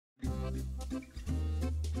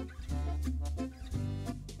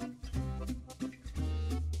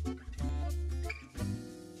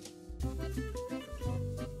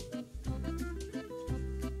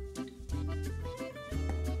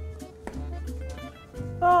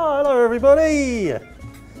Oh, hello everybody!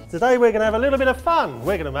 Today we're going to have a little bit of fun.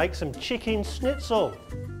 We're going to make some chicken schnitzel.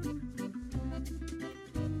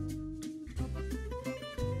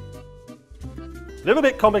 A little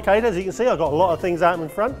bit complicated, as you can see. I've got a lot of things out in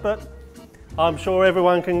front, but I'm sure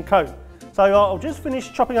everyone can cope. So I'll just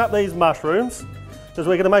finish chopping up these mushrooms, because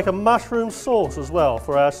we're going to make a mushroom sauce as well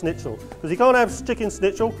for our schnitzel. Because you can't have chicken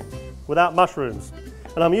schnitzel without mushrooms.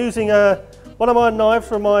 And I'm using one of my knives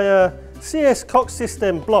from my Koch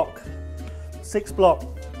Systeme block, 6 block.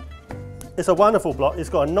 It's a wonderful block. It's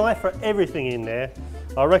got a knife for everything in there.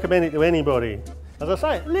 I recommend it to anybody. As I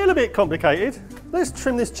say, a little bit complicated. Let's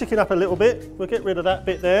trim this chicken up a little bit. We'll get rid of that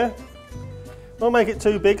bit there. Don't make it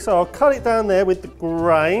too big, so I'll cut it down there with the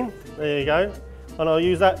grain. There you go. And I'll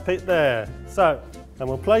use that bit there. So, and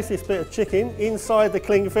we'll place this bit of chicken inside the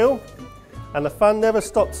cling film. And the fun never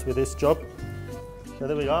stops with this job. So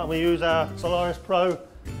there we go. And we use our Solaris Pro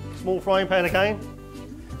small frying pan again.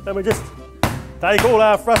 Then we just take all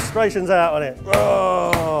our frustrations out on it.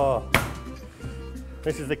 Oh.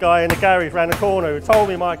 This is the guy in the garage around the corner who told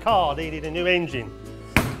me my car needed a new engine.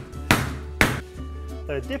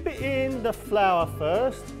 So dip it in the flour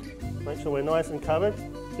first. Make sure we're nice and covered.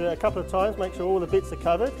 Do it a couple of times, make sure all the bits are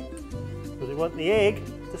covered. Because we want the egg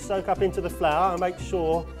to soak up into the flour and make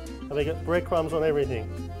sure that we get breadcrumbs on everything.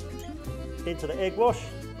 Into the egg wash.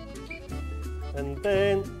 And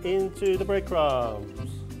then into the breadcrumbs.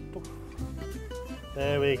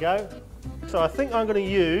 There we go. So I think I'm going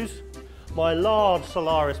to use my large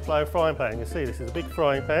Solaris Pro frying pan. You see this is a big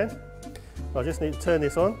frying pan. I just need to turn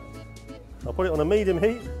this on. I'll put it on a medium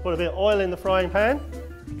heat, put a bit of oil in the frying pan,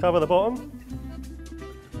 cover the bottom.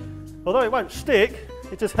 Although it won't stick,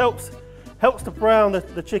 it just helps to brown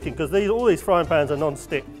the chicken, because all these frying pans are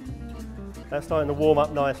non-stick. That's starting to warm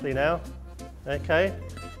up nicely now. Okay.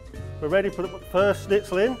 We're ready to put the first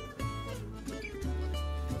schnitzel in.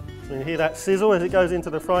 You can hear that sizzle as it goes into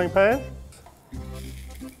the frying pan.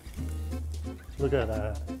 Look at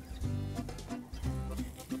that.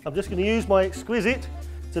 I'm just going to use my exquisite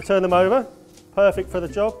to turn them over. Perfect for the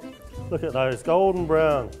job. Look at those, golden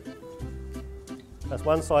brown. That's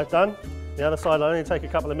one side done. The other side will only take a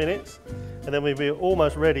couple of minutes, and then we'll be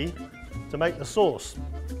almost ready to make the sauce.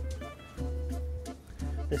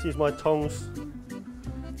 Let's use my tongs.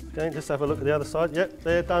 Again, just have a look at the other side. Yep,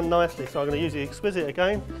 they're done nicely. So I'm going to use the exquisite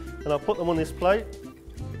again, and I'll put them on this plate.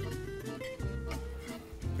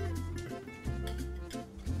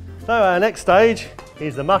 So our next stage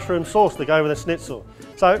is the mushroom sauce to go with the schnitzel.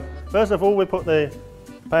 So first of all, we put the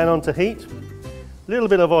pan on to heat. A little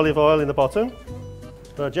bit of olive oil in the bottom.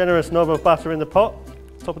 A generous knob of butter in the pot,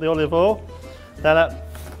 top of the olive oil. Now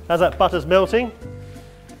as that butter's melting,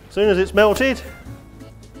 as soon as it's melted,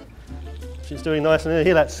 it's doing nice and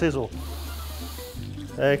hear that sizzle.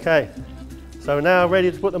 Okay, so we're now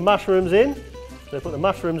ready to put the mushrooms in. So put the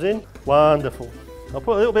mushrooms in. Wonderful. I'll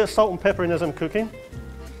put a little bit of salt and pepper in as I'm cooking.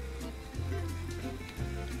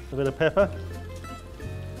 A bit of pepper.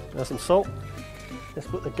 Now some salt. Let's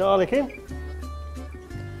put the garlic in. You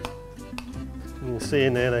can see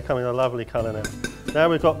in there they're coming a lovely colour now. Now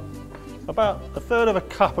we've got about 1/3 of a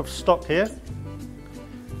cup of stock here.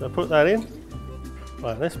 So put that in.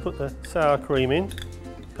 Right, let's put the sour cream in.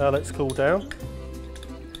 Now let's cool down.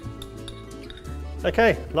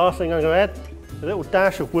 Okay, last thing I'm going to add, a little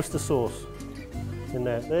dash of Worcester sauce in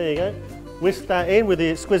there. There you go. Whisk that in with the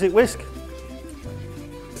exquisite whisk.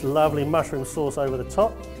 It's lovely mushroom sauce over the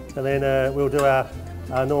top. And then we'll do our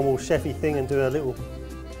normal chefy thing and do a little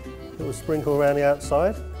sprinkle around the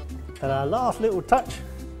outside. And our last little touch,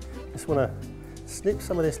 just want to snip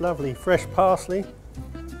some of this lovely fresh parsley.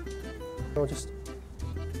 I'll just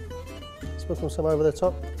sprinkle some over the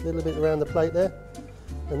top, a little bit around the plate there,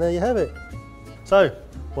 and there you have it. So,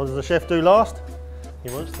 what does the chef do last? He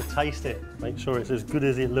wants to taste it, make sure it's as good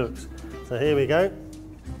as it looks. So here we go.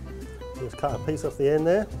 Just cut a piece off the end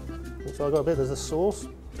there. So I've got a bit of the sauce.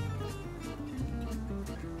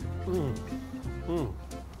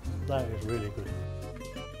 That is really good.